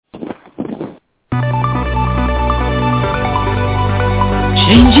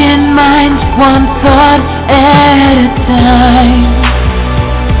Changing minds one thought at a time.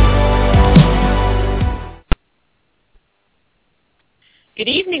 Good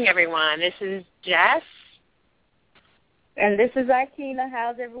evening, everyone. This is Jess. And this is Akina.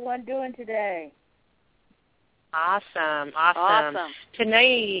 How's everyone doing today? Awesome.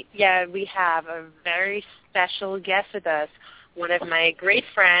 Tonight, we have a very special guest with us, one of my great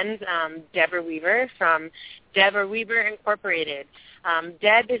friends, Deborah Weaver from Deborah Weaver Incorporated.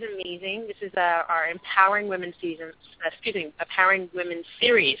 Deb is amazing. This is our Empowering Women Empowering Women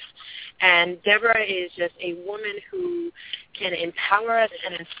series. And Deborah is just a woman who can empower us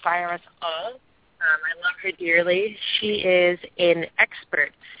and inspire us all. I love her dearly. She is an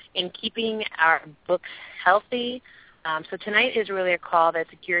expert in keeping our books healthy. So tonight is really a call that's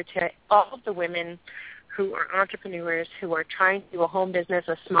geared to all of the women who are entrepreneurs, who are trying to do a home business,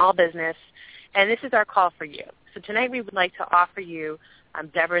 a small business, and this is our call for you. So tonight we would like to offer you,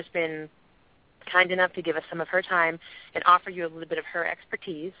 Deborah's been kind enough to give us some of her time and offer you a little bit of her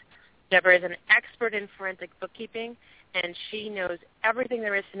expertise. Deborah is an expert in forensic bookkeeping, and she knows everything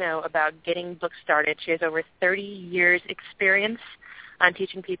there is to know about getting books started. She has over 30 years' experience on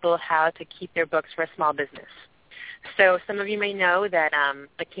teaching people how to keep their books for a small business. So some of you may know that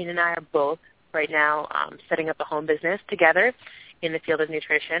Akina and I are both right now setting up a home business together in the field of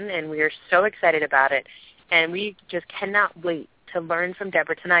nutrition, and we are so excited about it. And we just cannot wait to learn from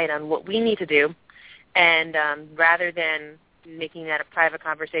Deborah tonight on what we need to do. And rather than making that a private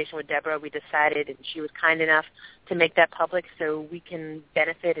conversation with Deborah, we decided, and she was kind enough to make that public so we can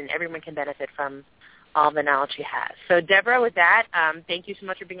benefit and everyone can benefit from all the knowledge she has. So Deborah, with that, thank you so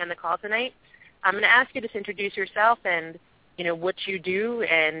much for being on the call tonight. I'm going to ask you to introduce yourself and, what you do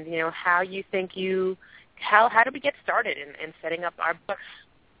and, how you think how do we get started in setting up our books?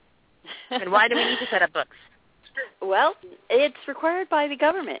 And why do we need to set up books? Well, it's required by the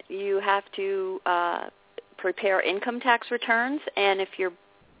government. You have to prepare income tax returns, and if your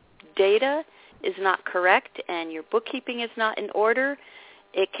data is not correct and your bookkeeping is not in order,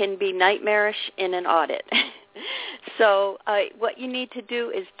 it can be nightmarish in an audit. So what you need to do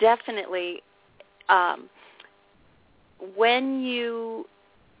is definitely when you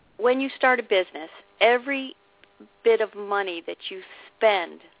start a business, every bit of money that you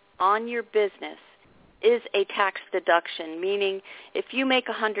spend on your business is a tax deduction, meaning if you make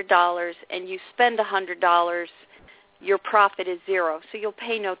 $100 and you spend $100, your profit is zero, so you'll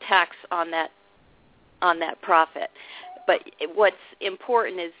pay no tax on that profit. But what's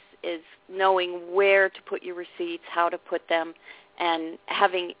important is knowing where to put your receipts, how to put them, and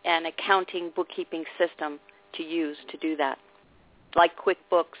having an accounting bookkeeping system to use to do that, like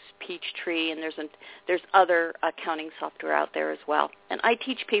QuickBooks, Peachtree, and there's other accounting software out there as well. And I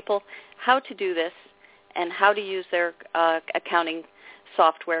teach people how to do this and how to use their accounting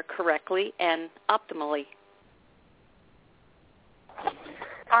software correctly and optimally.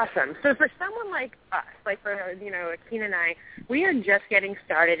 Awesome. So for someone like us, like for, Akina and I, we are just getting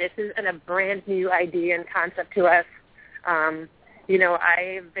started. This is a brand new idea and concept to us.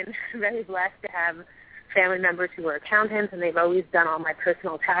 I've been very blessed to have family members who are accountants, and they've always done all my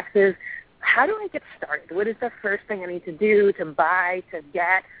personal taxes. How do I get started? What is the first thing I need to do, to buy, to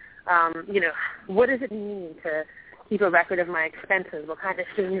get? What does it mean to keep a record of my expenses? What kind of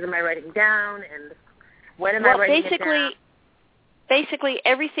things am I writing down, and when am I writing it down? Basically,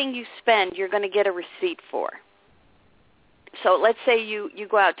 everything you spend, you're going to get a receipt for. So let's say you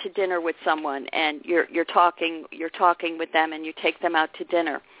go out to dinner with someone, and you're talking with them, and you take them out to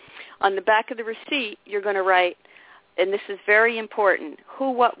dinner. On the back of the receipt, you're going to write, and this is very important,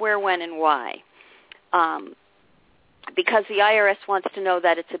 who, what, where, when, and why. Because the IRS wants to know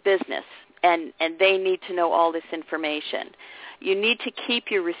that it's a business, and they need to know all this information. You need to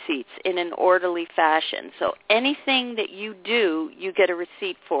keep your receipts in an orderly fashion. So anything that you do, you get a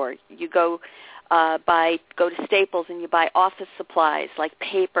receipt for. You go to Staples and you buy office supplies like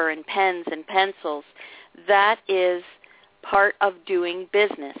paper and pens and pencils. That is part of doing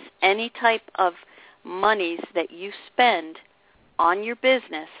business. Any type of monies that you spend on your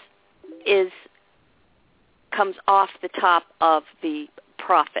business comes off the top of the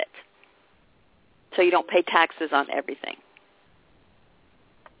profit. So you don't pay taxes on everything.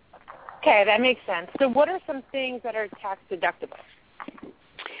 Okay, that makes sense. So what are some things that are tax deductible?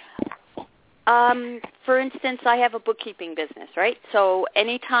 For instance, I have a bookkeeping business, right? So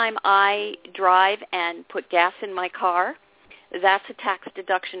anytime I drive and put gas in my car, that's a tax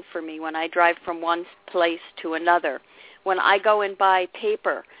deduction for me when I drive from one place to another. When I go and buy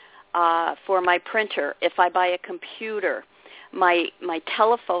paper for my printer, if I buy a computer, my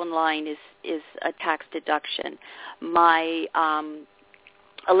telephone line is a tax deduction. My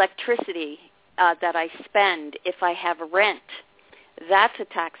electricity that I spend, if I have rent, that's a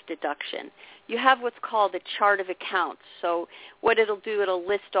tax deduction. You have what's called a chart of accounts. So what it'll do, it'll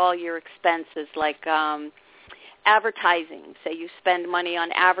list all your expenses, like advertising. Say you spend money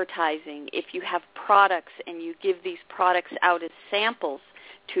on advertising. If you have products and you give these products out as samples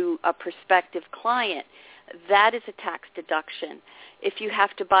to a prospective client, that is a tax deduction. If you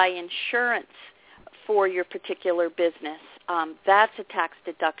have to buy insurance for your particular business, that's a tax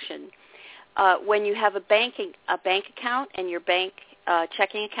deduction. When you have a bank account and your bank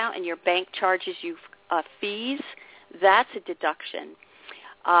checking account and your bank charges you fees, that's a deduction.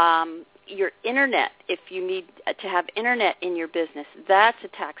 Your internet, if you need to have internet in your business, that's a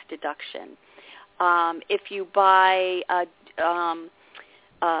tax deduction. If you buy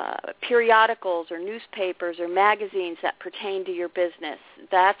periodicals or newspapers or magazines that pertain to your business,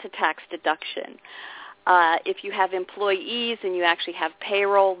 that's a tax deduction. If you have employees and you actually have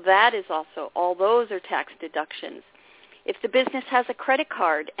payroll, that is also, all those are tax deductions. If the business has a credit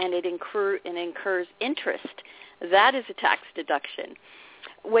card and it incurs interest, that is a tax deduction.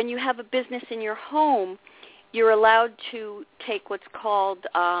 When you have a business in your home, you're allowed to take what's called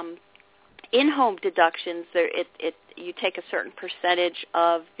in-home deductions. You take a certain percentage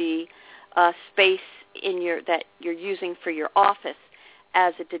of the space that you're using for your office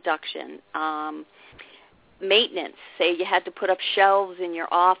as a deduction. Maintenance, say you had to put up shelves in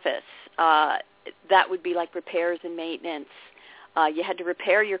your office, that would be like repairs and maintenance. You had to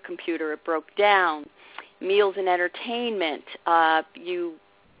repair your computer, it broke down. Meals and entertainment, you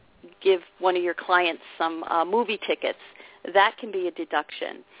give one of your clients some movie tickets, that can be a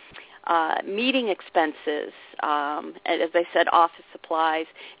deduction. Meeting expenses, as I said, office supplies.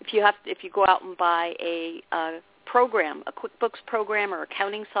 If you go out and buy a program, a QuickBooks program or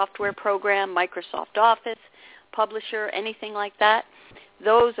accounting software program, Microsoft Office, Publisher, anything like that,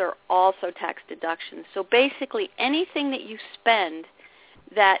 those are also tax deductions. So basically anything that you spend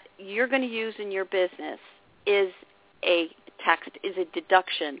that you're going to use in your business is a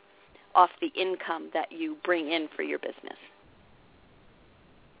deduction off the income that you bring in for your business.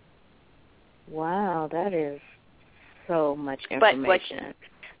 Wow, that is so much information.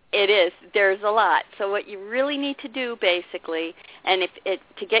 It is. There's a lot. So what you really need to do, basically, and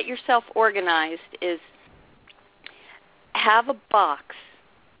to get yourself organized, is have a box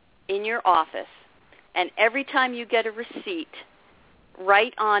in your office, and every time you get a receipt,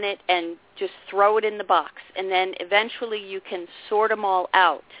 write on it and just throw it in the box. And then eventually you can sort them all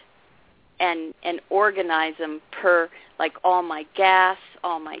out and organize them per, like, all my gas,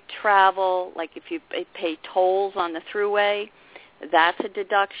 all my travel, like if you pay tolls on the thruway, that's a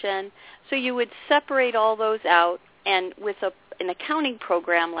deduction. So you would separate all those out, and with an accounting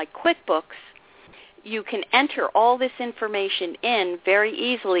program like QuickBooks, you can enter all this information in very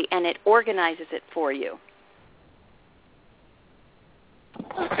easily, and it organizes it for you.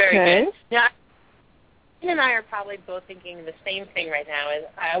 Very good. Now, Ian and I are probably both thinking the same thing right now. Is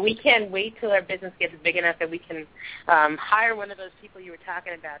we can't wait till our business gets big enough that we can hire one of those people you were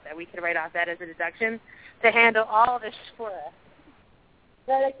talking about, that we can write off that as a deduction to handle all of this for us.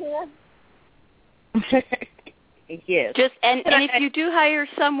 Right, Akina? Yes. And if you do hire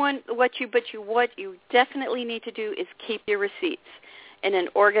someone, what you definitely need to do is keep your receipts in an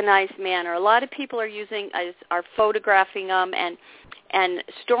organized manner. A lot of people are photographing them and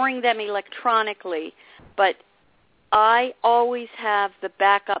storing them electronically, but I always have the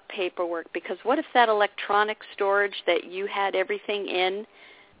backup paperwork, because what if that electronic storage that you had everything in,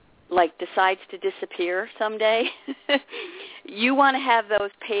 like, decides to disappear someday? You want to have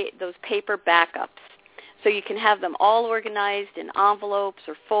those paper backups, so you can have them all organized in envelopes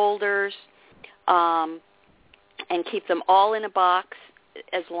or folders, and keep them all in a box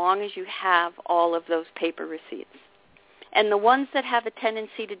as long as you have all of those paper receipts. And the ones that have a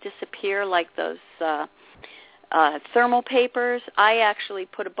tendency to disappear, like those thermal papers, I actually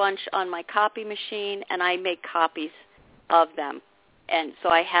put a bunch on my copy machine, and I make copies of them. And so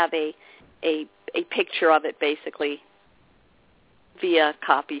I have a picture of it, basically, via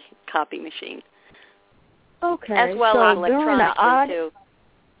copy machine. Okay. As well as electronically, too.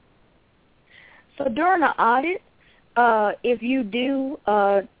 So during the audit, if you do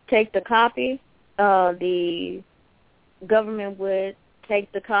take the copy, the government would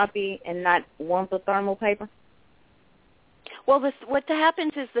take the copy and not want the thermal paper? Well, what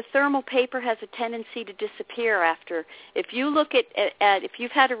happens is the thermal paper has a tendency to disappear after. If you look at if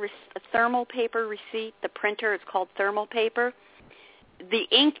you've had a thermal paper receipt, the printer, it's called thermal paper, the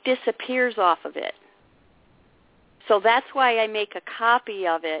ink disappears off of it. So that's why I make a copy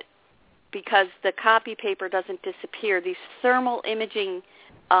of it, because the copy paper doesn't disappear. These thermal imaging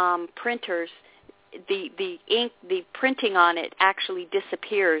printers, the ink, the printing on it actually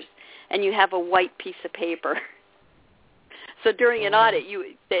disappears, and you have a white piece of paper. So during an audit,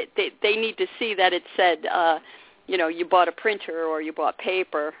 they need to see that it said, you bought a printer or you bought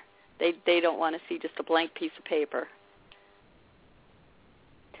paper. They don't want to see just a blank piece of paper.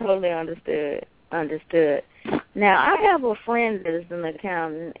 Totally understood. Now, I have a friend that is an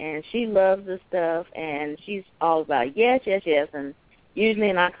accountant, and she loves this stuff, and she's all about yes, and usually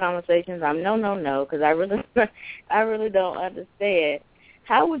in our conversations, I'm no, because I really don't understand.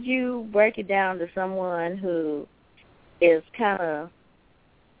 How would you break it down to someone who is kind of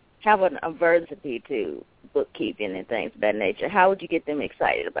have an aversity to bookkeeping and things of that nature? How would you get them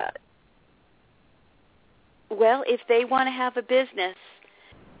excited about it? Well, if they want to have a business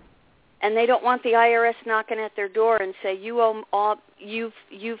and they don't want the IRS knocking at their door and say,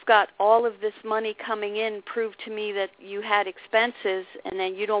 you've got all of this money coming in, prove to me that you had expenses, and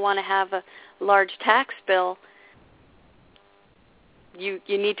then you don't want to have a large tax bill, you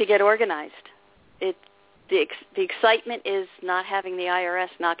need to get organized. The excitement is not having the IRS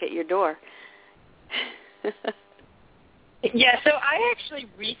knock at your door. Yeah, so I actually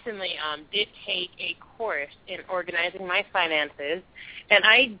recently did take a course in organizing my finances, and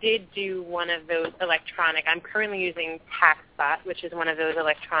I did do one of those electronic. I'm currently using TaxBot, which is one of those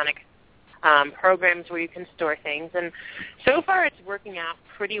electronic programs where you can store things, and so far it's working out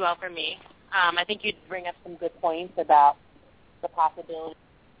pretty well for me. I think you'd bring up some good points about the possibility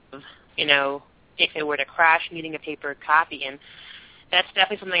of, if it were to crash, needing a paper copy, and that's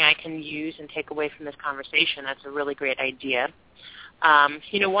definitely something I can use and take away from this conversation. That's a really great idea.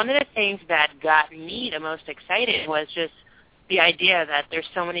 One of the things that got me the most excited was just the idea that there's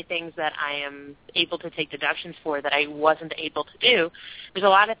so many things that I am able to take deductions for that I wasn't able to do. There's a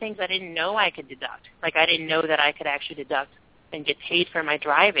lot of things I didn't know I could deduct. Like I didn't know that I could actually deduct and get paid for my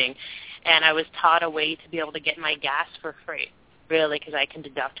driving. And I was taught a way to be able to get my gas for free, really, because I can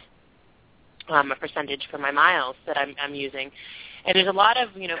deduct a percentage for my miles that I'm using. And there's a lot of,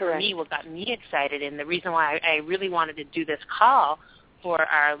 for me, what got me excited, and the reason why I really wanted to do this call for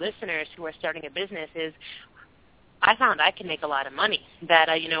our listeners who are starting a business is I found I can make a lot of money, that,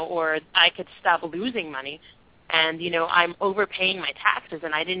 or I could stop losing money. And, I'm overpaying my taxes,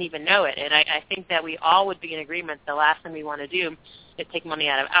 and I didn't even know it. And I think that we all would be in agreement the last thing we want to do is take money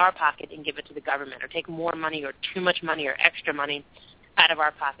out of our pocket and give it to the government, or take more money or too much money or extra money out of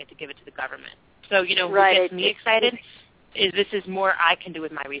our pocket to give it to the government. So, what gets me excited is this is more I can do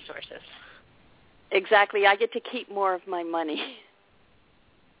with my resources. Exactly. I get to keep more of my money.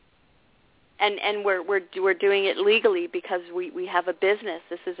 And we're doing it legally because we have a business.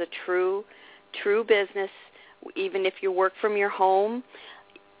 This is a true business. Even if you work from your home,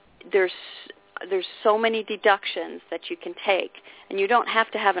 there's so many deductions that you can take, and you don't have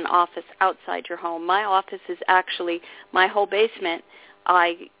to have an office outside your home. My office is actually my whole basement.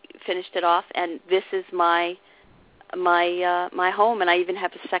 I finished it off, and this is my home, and I even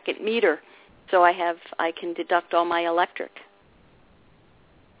have a second meter, so I can deduct all my electric.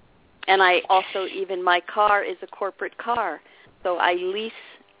 And I also, even my car is a corporate car, so I lease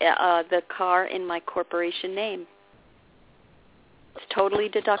the car in my corporation name. It's totally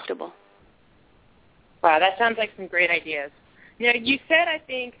deductible. Wow, that sounds like some great ideas. You said, I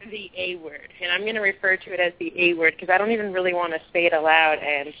think, the A word, and I'm going to refer to it as the A word because I don't even really want to say it aloud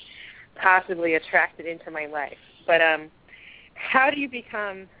and possibly attract it into my life. But how do you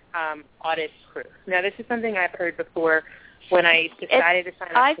become audit proof? Now, this is something I've heard before when I decided to sign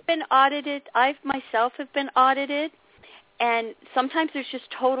up. I've been audited. I myself have been audited, and sometimes there's just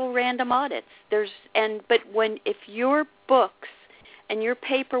total random audits. But if your books and your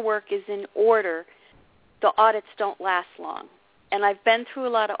paperwork is in order, the audits don't last long. And I've been through a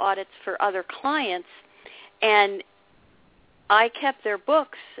lot of audits for other clients, and I kept their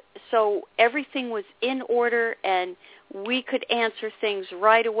books, so everything was in order, and we could answer things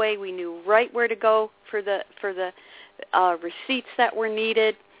right away. We knew right where to go for the receipts that were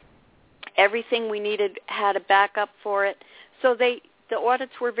needed. Everything we needed had a backup for it. So the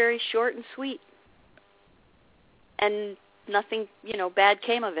audits were very short and sweet, and nothing bad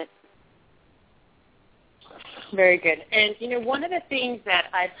came of it. Very good. And, one of the things that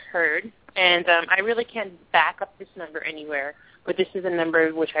I've heard, and I really can't back up this number anywhere, but this is a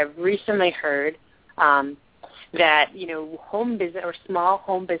number which I've recently heard, that, home business or small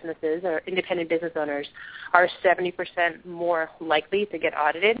home businesses or independent business owners are 70% more likely to get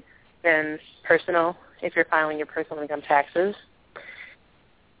audited than personal, if you're filing your personal income taxes.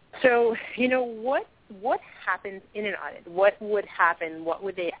 So, what happens in an audit? What would happen? What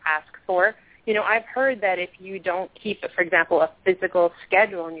would they ask for I've heard that if you don't keep, for example, a physical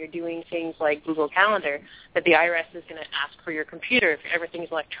schedule and you're doing things like Google Calendar, that the IRS is going to ask for your computer if everything's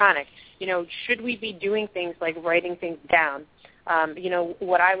electronic. Should we be doing things like writing things down?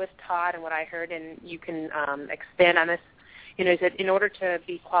 What I was taught and what I heard, and you can expand on this, is that in order to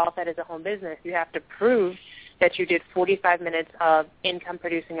be qualified as a home business, you have to prove that you did 45 minutes of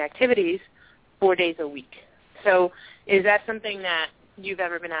income-producing activities 4 days a week. So is that something that you've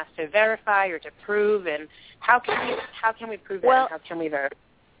ever been asked to verify or to prove, and how can we prove that, and how can we verify?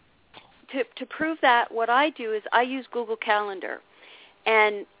 To prove that, what I do is I use Google Calendar,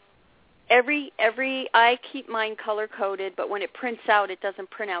 and I keep mine color-coded, but when it prints out, it doesn't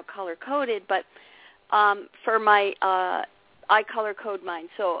print out color-coded, but for my, I color-code mine.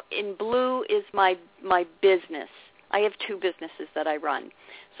 So in blue is my business. I have 2 businesses that I run.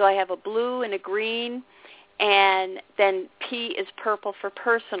 So I have a blue and a green, and then P is purple for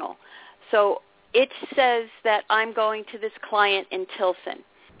personal. So it says that I'm going to this client in Tilson,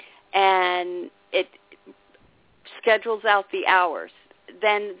 and it schedules out the hours.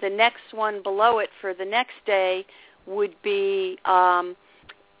 Then the next one below it for the next day would be I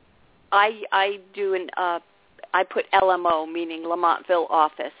put LMO, meaning Lamontville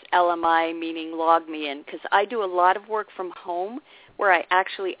office, LMI, meaning log me in, because I do a lot of work from home where I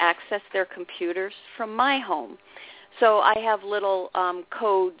actually access their computers from my home. So I have little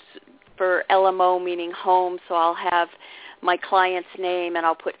codes for LMO, meaning home, so I'll have my client's name and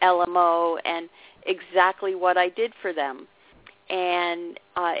I'll put LMO and exactly what I did for them. And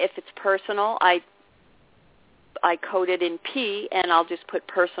if it's personal, I code it in P, and I'll just put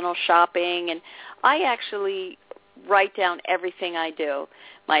personal shopping. And I actually write down everything I do,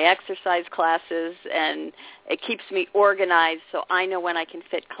 my exercise classes, and it keeps me organized so I know when I can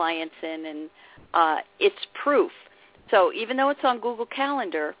fit clients in, and it's proof. So even though it's on Google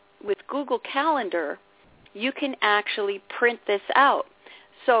Calendar, with Google Calendar, you can actually print this out.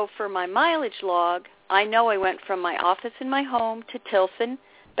 So for my mileage log, I know I went from my office in my home to Tilson,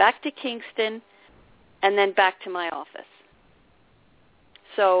 back to Kingston, and then back to my office.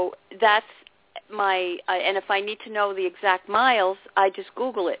 So that's my, and if I need to know the exact miles, I just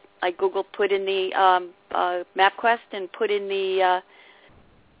Google it. I put in the MapQuest and put in the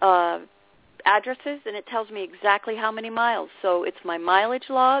addresses, and it tells me exactly how many miles. So it's my mileage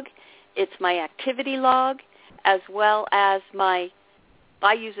log, it's my activity log, as well as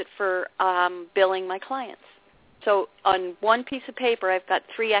I use it for billing my clients. So on one piece of paper, I've got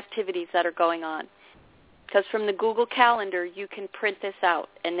 3 activities that are going on. Because from the Google Calendar, you can print this out,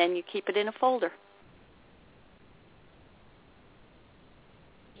 and then you keep it in a folder.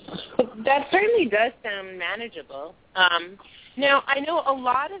 That certainly does sound manageable. Now, I know a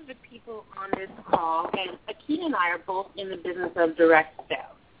lot of the people on this call, and Akeen and I are both in the business of direct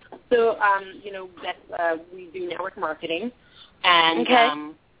sales. So, we do network marketing.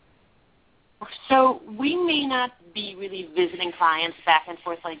 And so we may not be really visiting clients back and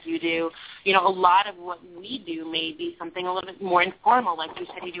forth like you do. A lot of what we do may be something a little bit more informal. Like you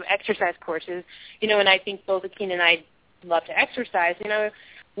said, you do exercise courses, and I think both Akeen and I love to exercise.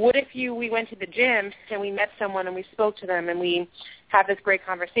 What if we went to the gym and we met someone and we spoke to them and we have this great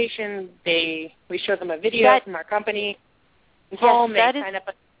conversation? We show them a video from our company. Home, they sign up.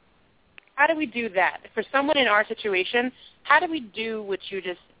 How do we do that? For someone in our situation, how do we do what you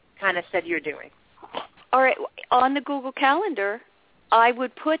just kind of said you're doing? All right. On the Google Calendar, I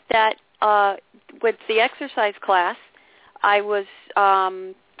would put that with the exercise class, I was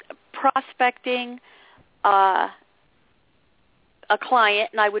prospecting a client,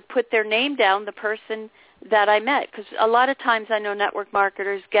 and I would put their name down, the person that I met, because a lot of times I know network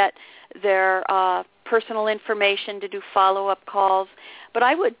marketers get their personal information to do follow-up calls, but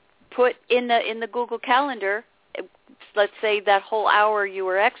I would put in the Google Calendar, let's say that whole hour you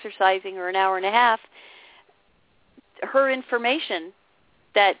were exercising or an hour and a half, her information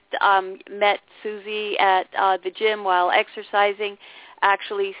that met Susie at the gym while exercising,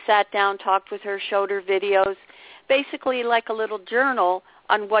 actually sat down, talked with her, showed her videos, basically like a little journal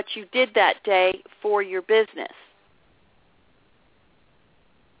on what you did that day for your business.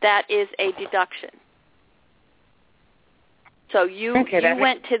 That is a deduction. So you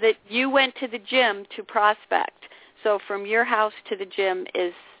went to the gym to prospect. So from your house to the gym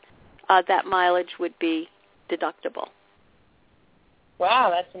is that mileage would be deductible.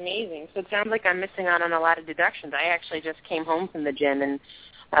 Wow, that's amazing. So it sounds like I'm missing out on a lot of deductions. I actually just came home from the gym, and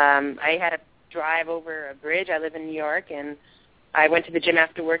I had to drive over a bridge. I live in New York, and I went to the gym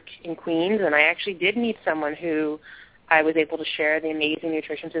after work in Queens, and I actually did meet someone who I was able to share the amazing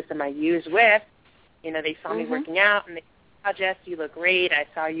nutrition system I use with. They saw me working out, and wow, Jess, you look great. I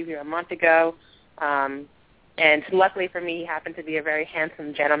saw you here a month ago. And luckily for me, he happened to be a very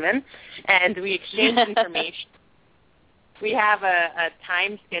handsome gentleman. And we exchanged information. We have a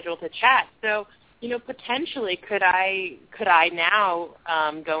time scheduled to chat. So, potentially could I now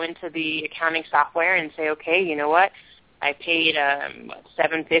go into the accounting software and say, okay, you know what? I paid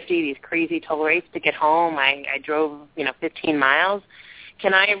 $750, these crazy toll rates to get home. I drove 15 miles.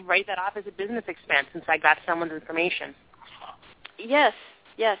 Can I write that off as a business expense since I got someone's information? Yes.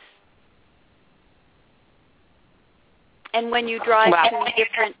 And when you drive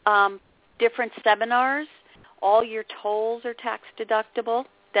to different seminars, all your tolls are tax deductible.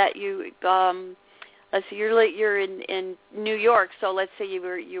 That you let's say you're in New York, so let's say you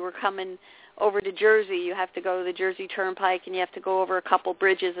were coming over to Jersey, you have to go to the Jersey Turnpike, and you have to go over a couple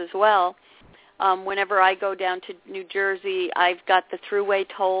bridges as well. Whenever I go down to New Jersey, I've got the thruway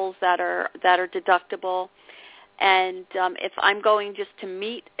tolls that are deductible, and if I'm going just to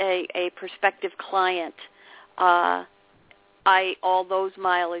meet a prospective client, all those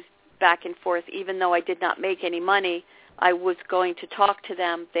mileage back and forth, even though I did not make any money, I was going to talk to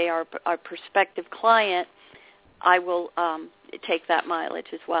them. They are a prospective client. I will take that mileage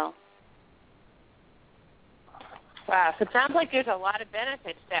as well. Wow, so it sounds like there's a lot of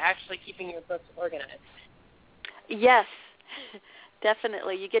benefits to actually keeping your books organized. Yes,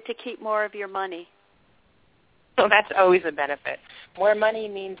 definitely. You get to keep more of your money. So that's always a benefit. More money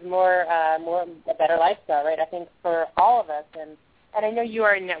means a better lifestyle, right? I think for all of us, and I know you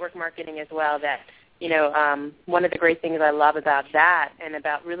are in network marketing as well, that, one of the great things I love about that and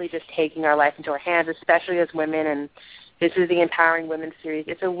about really just taking our life into our hands, especially as women, and this is the Empowering Women series,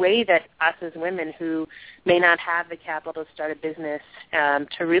 it's a way that us as women who may not have the capital to start a business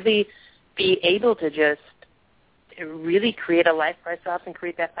to really be able to just really create a life for ourselves and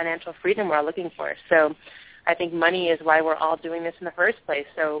create that financial freedom we're all looking for. So I think money is why we're all doing this in the first place.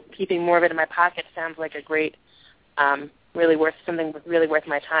 So keeping more of it in my pocket sounds like a great, really worth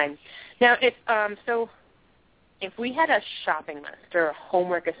my time. Now, if we had a shopping list or a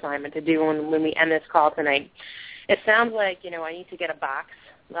homework assignment to do when we end this call tonight, it sounds like, I need to get a box,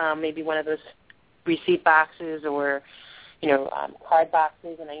 maybe one of those receipt boxes or, card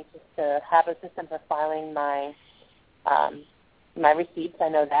boxes, and I need to have a system for filing my receipts. I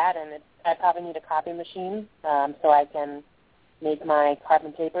know that, and I probably need a copy machine so I can make my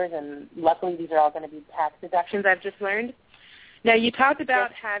carbon papers, and luckily these are all going to be tax deductions I've just learned. Now, you talked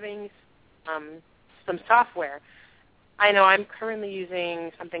about having some software. I know I'm currently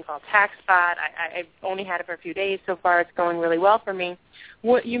using something called TaxSpot. I've only had it for a few days. So far it's going really well for me.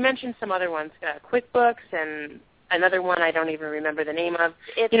 You mentioned some other ones, QuickBooks, and another one I don't even remember the name of.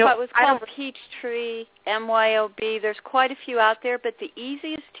 It was called Peachtree, MYOB. There's quite a few out there, but the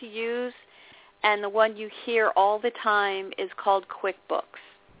easiest to use and the one you hear all the time is called QuickBooks.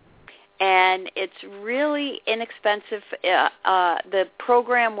 And it's really inexpensive. The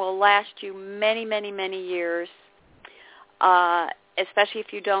program will last you many, many, many years, especially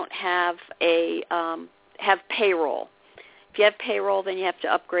if you don't have have payroll. If you have payroll, then you have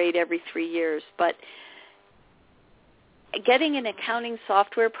to upgrade every 3 years. But getting an accounting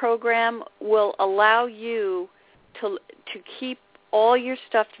software program will allow you to keep all your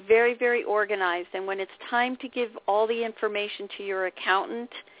stuff very, very organized. And when it's time to give all the information to your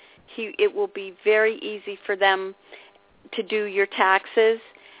accountant, it will be very easy for them to do your taxes.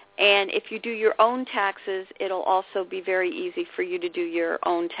 And if you do your own taxes, it'll also be very easy for you to do your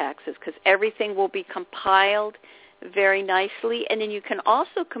own taxes because everything will be compiled very nicely. And then you can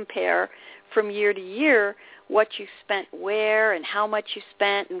also compare from year to year what you spent where and how much you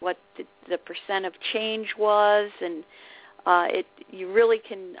spent and what the percent of change was. And you really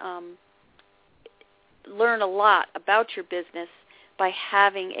can learn a lot about your business by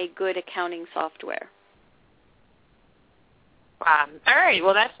having a good accounting software. All right.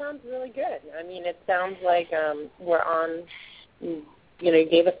 Well, that sounds really good. I mean, it sounds like we're on, you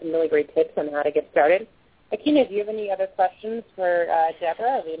gave us some really great tips on how to get started. Akina, do you have any other questions for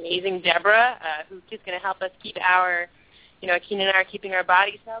Deborah, the amazing Deborah, who's just going to help us keep our, Akina and I are keeping our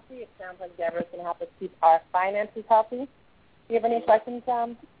bodies healthy. It sounds like Deborah's going to help us keep our finances healthy. Do you have any questions,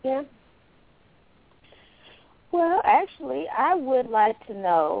 Akina? Well, actually, I would like to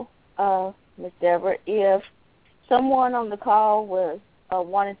know, Ms. Deborah, if someone on the call was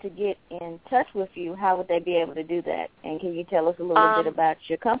wanted to get in touch with you, how would they be able to do that? And can you tell us a little bit about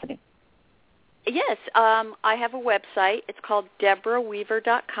your company? Yes, I have a website. It's called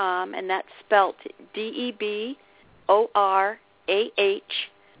DeborahWeaver.com, and that's spelt DeborAh,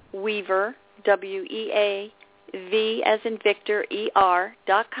 Weaver, WEAV as in Victor,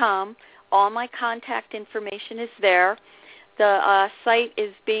 ER.com. All my contact information is there. the site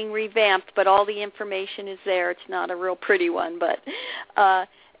is being revamped, but all the information is there. It's not a real pretty one, but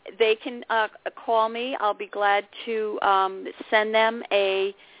they can call me. I'll be glad to send them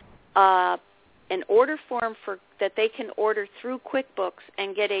an order form that they can order through QuickBooks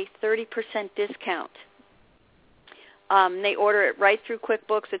and get a 30% discount. They order it right through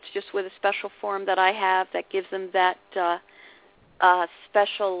QuickBooks. It's just with a special form that I have that gives them that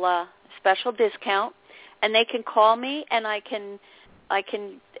special discount. And they can call me, and I can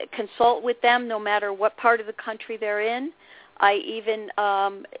consult with them no matter what part of the country they're in. I even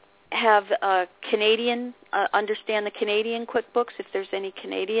have a Canadian, understand the Canadian QuickBooks if there's any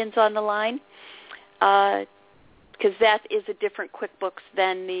Canadians on the line, because that is a different QuickBooks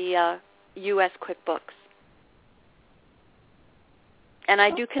than the U.S. QuickBooks. And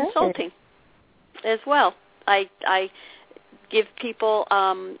I do consulting as well. I give people,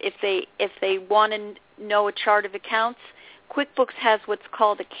 if they want to know a chart of accounts, QuickBooks has what's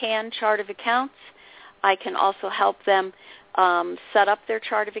called a CAN chart of accounts. I can also help them set up their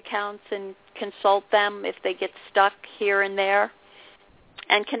chart of accounts and consult them if they get stuck here and there,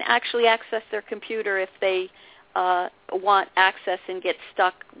 and can actually access their computer if they want access and get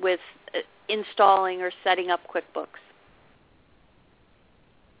stuck with installing or setting up QuickBooks.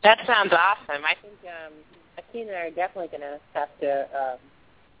 That sounds awesome. I think Akeen and I are definitely going to have to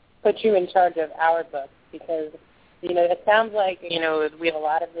put you in charge of our books because, it sounds like, we have a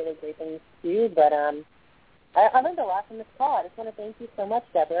lot of really great things to do, but I learned a lot from this call. I just want to thank you so much,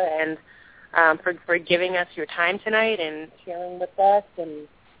 Deborah, and for giving us your time tonight and sharing with us and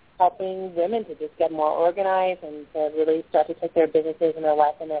helping women to just get more organized and to really start to take their businesses and their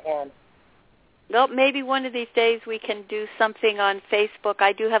life in their hands. Well, maybe one of these days we can do something on Facebook.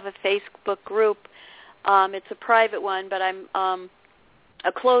 I do have a Facebook group. It's a private one, but I'm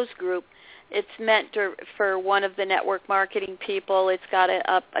a closed group. It's meant for one of the network marketing people. It's got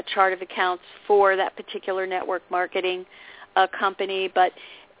a chart of accounts for that particular network marketing company, but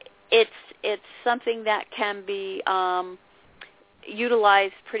it's something that can be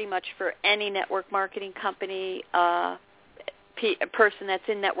utilized pretty much for any network marketing company, a person that's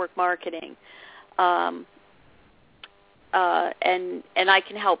in network marketing. And I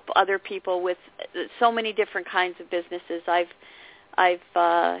can help other people with so many different kinds of businesses. I've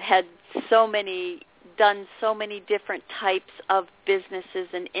done so many different types of businesses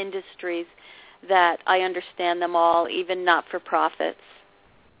and industries that I understand them all, even not-for-profits.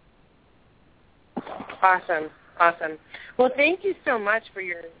 Awesome. Well, thank you so much for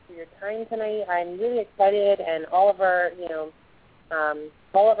your time tonight. I'm really excited, and all of our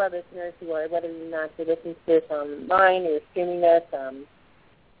listeners who are, whether or not you're listening to this online or streaming this,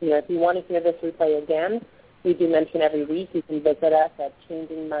 if you want to hear this replay again, we do mention every week you can visit us at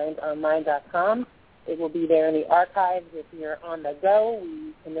changingmindsonline.com. It will be there in the archives. If you're on the go,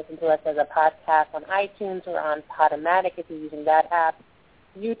 you can listen to us as a podcast on iTunes or on Podomatic if you're using that app.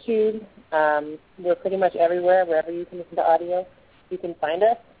 YouTube, we're pretty much everywhere. Wherever you can listen to audio, you can find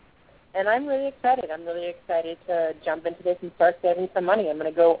us. And I'm really excited. I'm really excited to jump into this and start saving some money. I'm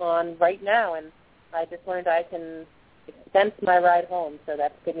going to go on right now, and I just learned I can expense my ride home, so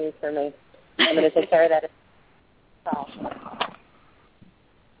that's good news for me. I'm going to take care of that.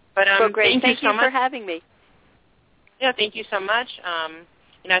 But so great. Thank you so much for having me. Yeah, thank you so much.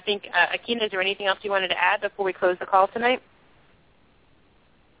 I think, Akeen, is there anything else you wanted to add before we close the call tonight?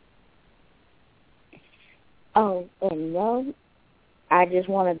 Oh, no. I just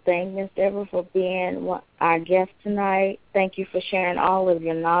want to thank Ms. Deborah for being our guest tonight. Thank you for sharing all of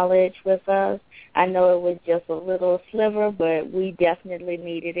your knowledge with us. I know it was just a little sliver, but we definitely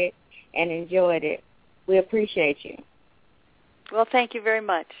needed it and enjoyed it. We appreciate you. Well, thank you very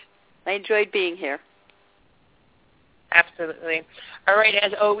much. I enjoyed being here. Absolutely. All right,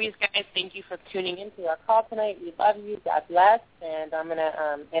 as always, guys, thank you for tuning in to our call tonight. We love you. God bless. And I'm going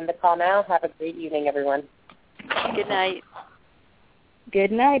to end the call now. Have a great evening, everyone. Good night.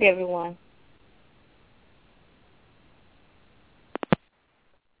 Good night, everyone.